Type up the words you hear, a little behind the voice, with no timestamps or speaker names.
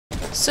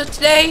So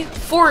today,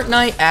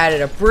 Fortnite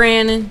added a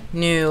brand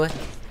new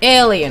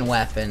alien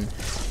weapon.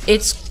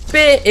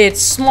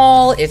 It's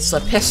small, it's a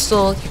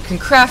pistol, you can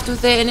craft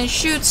with it, and it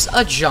shoots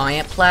a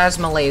giant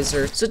plasma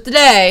laser. So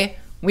today,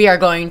 we are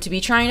going to be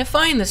trying to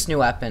find this new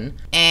weapon,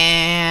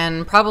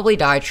 and probably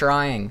die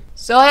trying.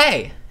 So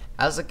hey,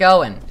 how's it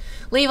going?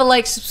 Leave a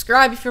like,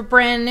 subscribe if you're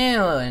brand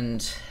new,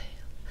 and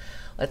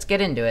let's get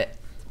into it.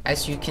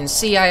 As you can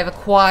see, I have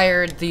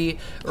acquired the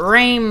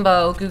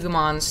Rainbow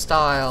Gugumon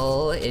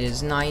style. It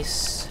is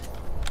nice.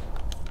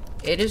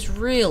 It is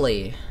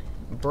really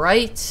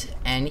bright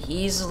and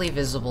easily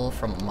visible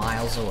from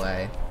miles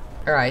away.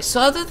 Alright, so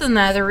other than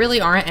that, there really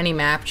aren't any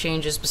map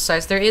changes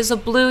besides there is a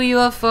blue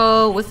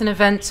UFO with an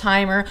event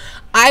timer.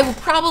 I will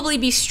probably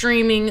be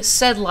streaming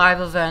said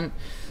live event,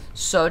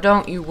 so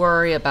don't you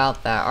worry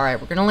about that. Alright,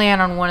 we're gonna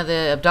land on one of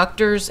the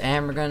abductors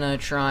and we're gonna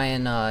try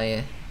and,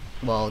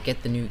 well,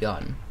 get the new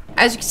gun.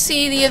 As you can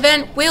see, the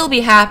event will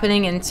be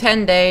happening in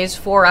 10 days,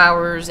 4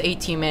 hours,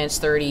 18 minutes,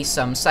 30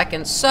 some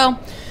seconds. So,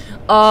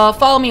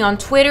 follow me on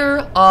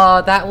Twitter.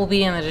 That will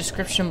be in the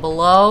description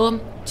below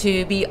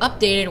to be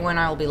updated when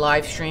I will be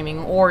live streaming,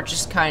 or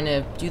just kind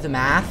of do the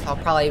math. I'll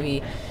probably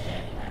be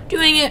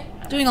doing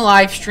a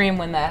live stream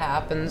when that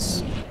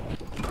happens.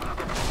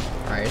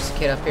 Alright, there's a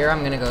kid up here.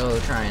 I'm gonna go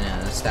try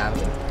and stab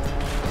him.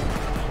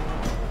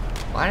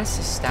 Why does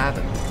he stab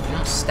him? You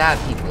don't stab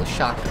people with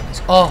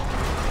shotguns. Oh!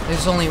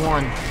 There's only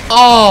one.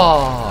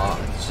 Oh!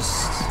 It's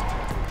just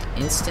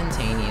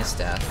instantaneous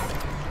death.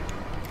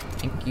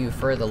 Thank you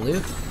for the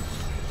loot.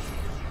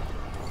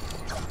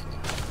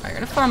 Alright, I'm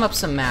gonna farm up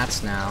some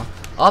mats now.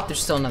 Oh,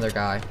 there's still another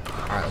guy.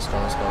 Alright, let's go,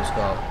 let's go, let's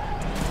go.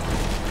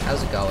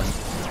 How's it going?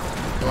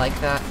 You like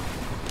that?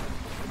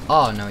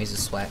 Oh, no, he's a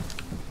sweat.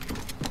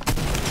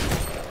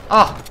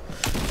 Oh!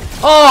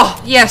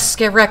 Oh! Yes!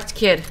 Get wrecked,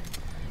 kid.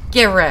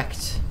 Get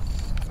wrecked.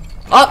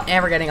 Oh,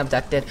 and we're getting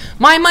abducted.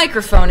 My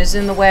microphone is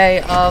in the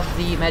way of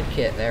the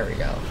medkit. There we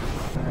go.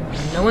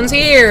 No one's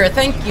here.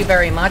 Thank you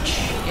very much.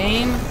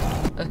 Aim.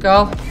 Let's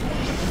go.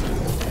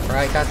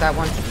 Alright, got that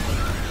one.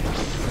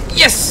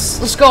 Yes!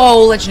 Let's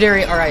go!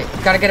 Legendary. Alright,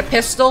 gotta get a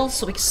pistol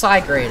so we can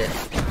side grade it.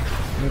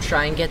 And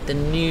try and get the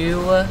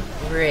new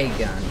ray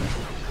gun.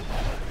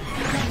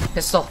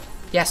 Pistol.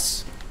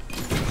 Yes.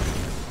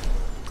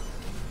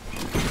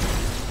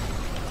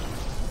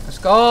 Let's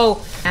go.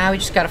 Now we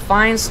just gotta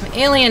find some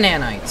alien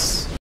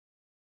nanites.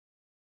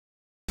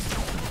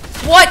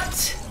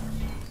 What?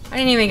 I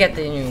didn't even get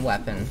the new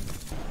weapon.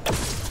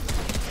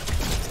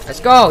 Let's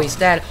go. He's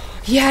dead.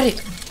 He had it.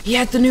 He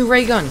had the new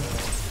ray gun.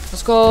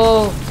 Let's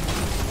go.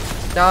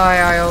 Die,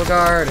 IO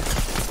guard.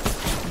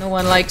 No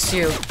one likes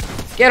you.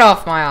 Get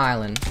off my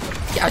island.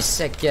 I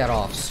said get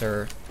off,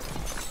 sir.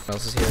 What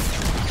else is here?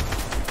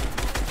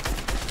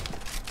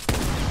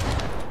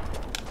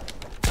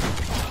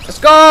 Let's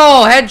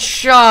go!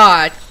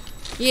 Headshot!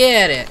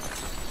 Get it!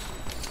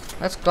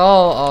 Let's go!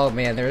 Oh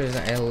man, there's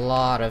a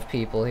lot of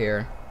people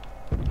here.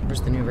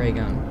 Where's the new ray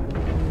gun?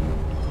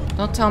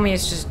 Don't tell me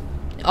it's just...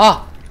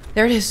 Oh!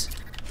 There it is!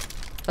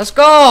 Let's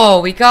go!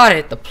 We got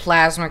it! The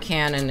plasma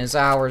cannon is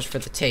ours for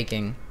the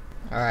taking.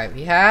 Alright,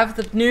 we have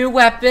the new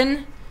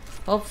weapon.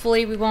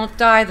 Hopefully we won't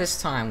die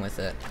this time with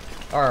it.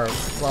 Or,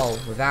 well,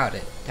 without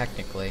it,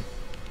 technically.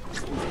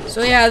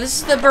 So yeah,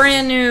 this is the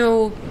brand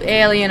new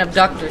alien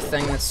abductor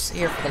thing that's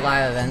here for the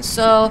live event.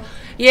 So,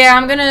 yeah,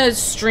 I'm gonna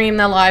stream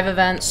the live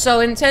event. So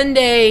in 10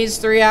 days,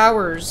 3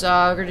 hours,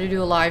 we're gonna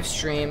do a live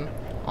stream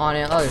on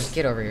it. Oh, there's a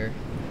kid over here.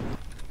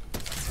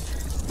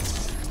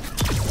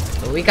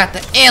 But we got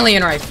the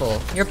alien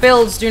rifle. Your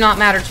builds do not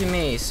matter to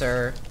me,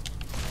 sir.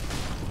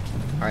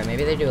 Alright,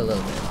 maybe they do a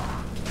little bit.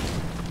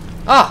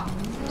 Oh!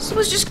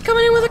 Someone's just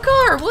coming in with a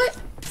car. What?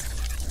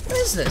 What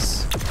is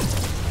this?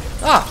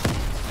 Oh!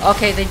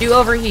 Okay, they do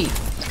overheat.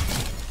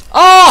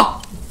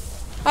 Oh!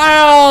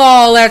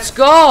 Oh, let's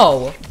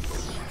go!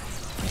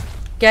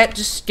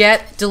 Just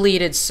get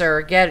deleted,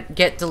 sir.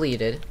 Get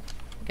deleted.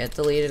 Get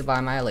deleted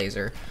by my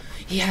laser.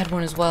 He had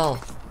one as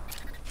well.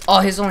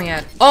 Oh, his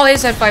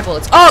had 5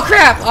 bullets. Oh,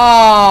 crap!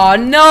 Oh,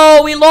 no!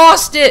 We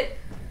lost it!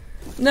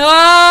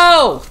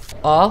 No!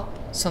 Oh,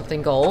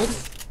 something gold.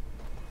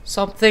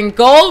 Something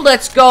gold!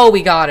 Let's go!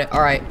 We got it.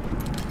 Alright.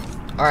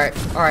 Alright,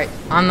 alright.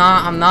 I'm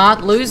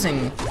not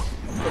losing.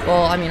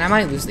 Well, I mean, I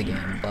might lose the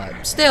game,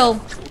 but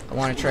still, I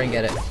want to try and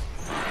get it.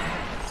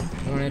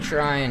 I want to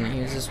try and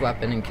use this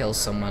weapon and kill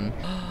someone.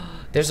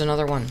 There's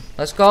another one.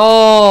 Let's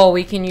go!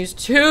 We can use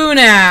 2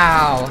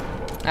 now!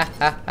 Ha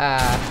ha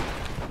ha.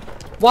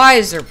 Why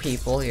is there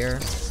people here?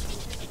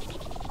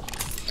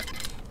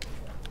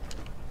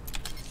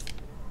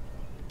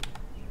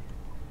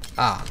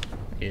 Ah,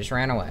 they just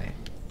ran away.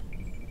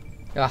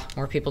 Ah,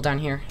 more people down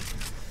here.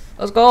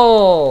 Let's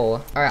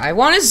go! Alright, I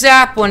want to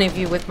zap one of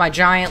you with my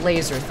giant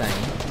laser thing.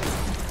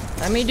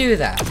 Let me do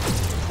that.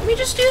 Let me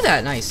just do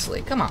that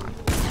nicely. Come on.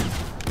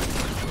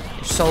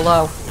 You're so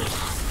low.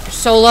 You're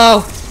so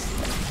low.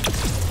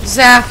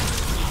 Zap!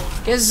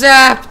 Get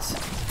zapped!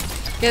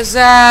 Get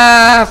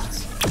zapped!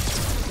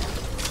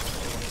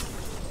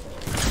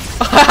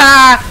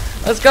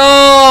 Let's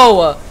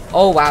go!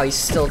 Oh, wow, he's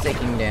still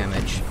taking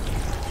damage.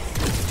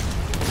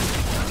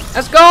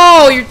 Let's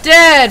go! You're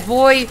dead,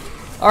 boy!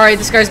 Alright,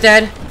 this guy's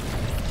dead.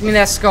 Give me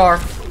that scar.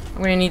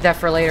 I'm gonna need that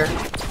for later.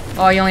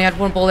 Oh, you only had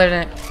one bullet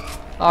in it.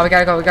 Oh, we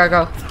gotta go, we gotta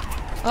go.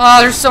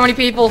 Oh, there's so many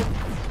people.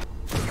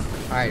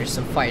 Alright, there's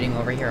some fighting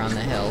over here on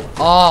the hill.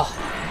 Oh,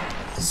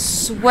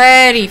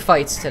 sweaty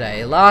fights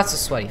today. Lots of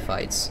sweaty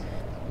fights.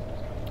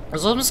 I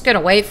was almost gonna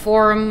wait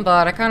for him,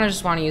 but I kind of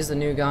just want to use the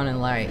new gun and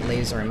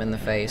laser him in the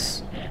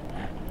face.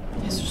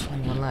 Yes, there's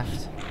only one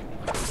left.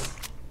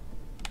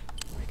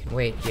 I can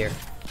wait here.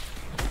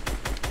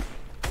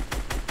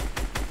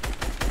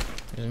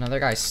 There's another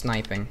guy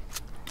sniping.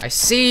 I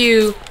see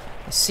you!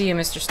 I see you,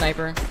 Mr.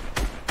 Sniper.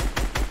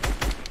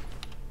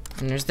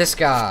 And there's this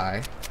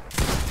guy.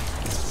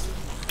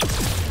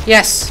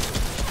 Yes!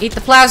 Eat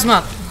the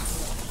plasma!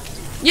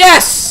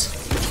 Yes!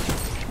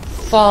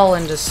 Fall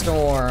into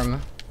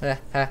storm. Ha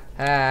ha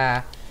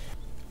ha.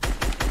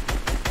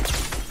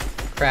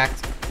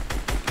 Cracked.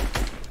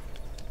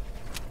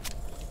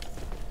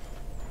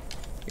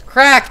 You're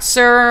cracked,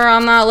 sir!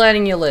 I'm not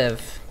letting you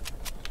live.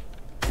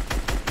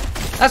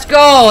 Let's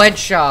go!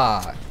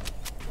 Headshot!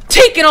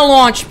 Taking a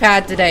launch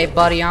pad today,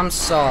 buddy. I'm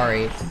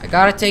sorry. I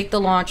gotta take the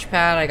launch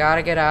pad. I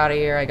gotta get out of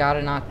here. I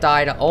gotta not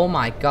die to... Oh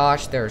my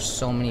gosh, there's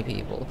so many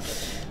people.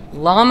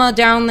 Llama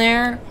down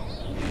there.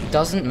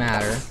 Doesn't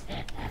matter.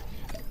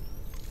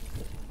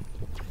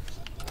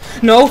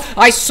 No,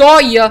 I saw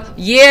ya.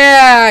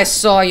 Yeah, I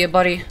saw you,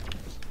 buddy.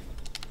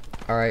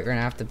 Alright, we're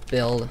gonna have to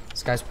build.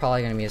 This guy's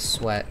probably gonna be a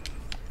sweat.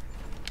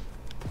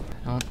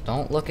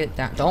 Don't look at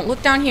that. Don't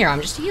look down here.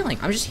 I'm just healing.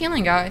 I'm just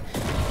healing, guy.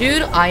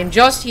 Dude, I'm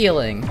just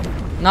healing.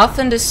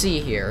 Nothing to see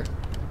here.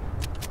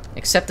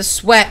 Except the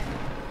sweat.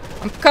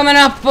 I'm coming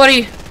up,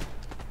 buddy.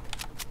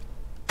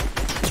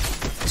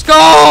 Let's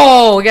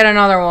go! We get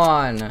another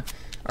one.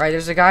 Alright,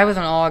 there's a guy with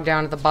an AUG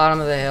down at the bottom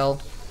of the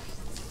hill.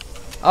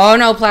 Oh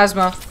no,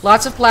 plasma.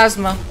 Lots of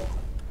plasma.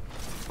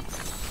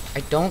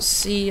 I don't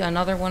see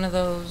another one of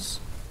those.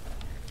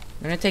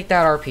 I'm gonna take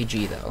that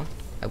RPG, though.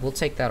 I will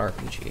take that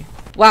RPG.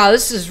 Wow,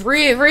 this is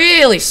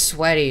really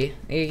sweaty.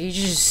 You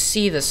just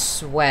see the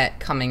sweat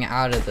coming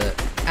out of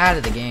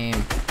the game.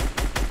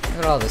 Look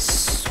at all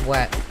this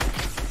sweat.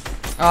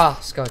 Oh,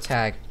 let's go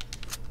tag.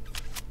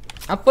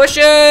 I'm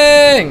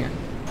pushing!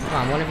 Come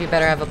on, one of you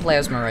better have a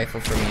plasma rifle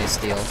for me to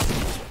steal.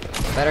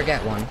 Better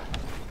get one.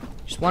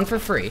 Just one for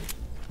free.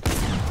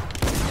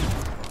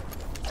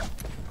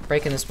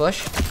 Breaking this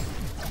bush.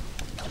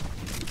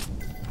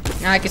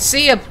 Now I can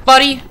see you,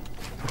 buddy!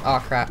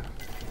 Oh, crap.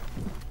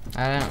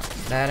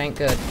 That ain't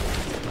good.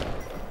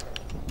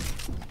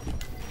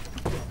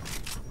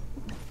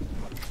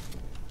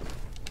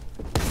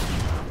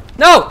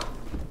 No!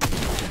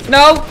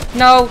 No!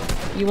 No!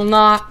 You will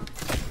not.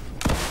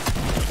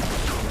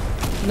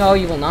 No,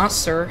 you will not,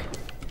 sir.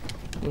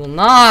 You will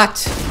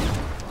not!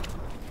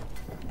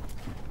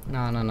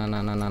 No.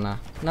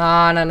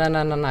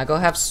 No. Go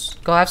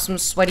have some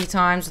sweaty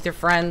times with your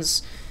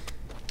friends.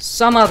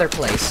 Some other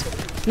place.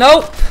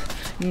 Nope!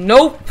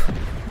 Nope!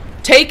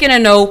 Taking a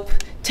nope.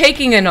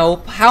 Taking a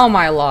nope. How am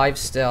I alive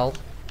still?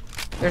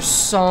 There's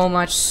so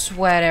much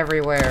sweat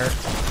everywhere.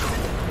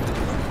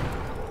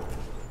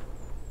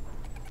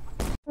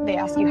 They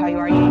ask you how you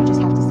are, you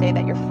just have to say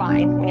that you're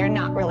fine when you're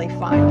not really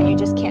fine, but you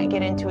just can't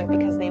get into it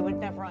because they would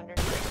never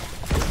understand.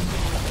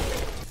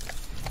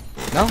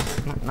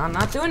 No,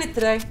 not doing it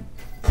today.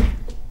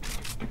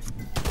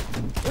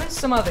 Doing it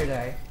some other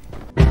day.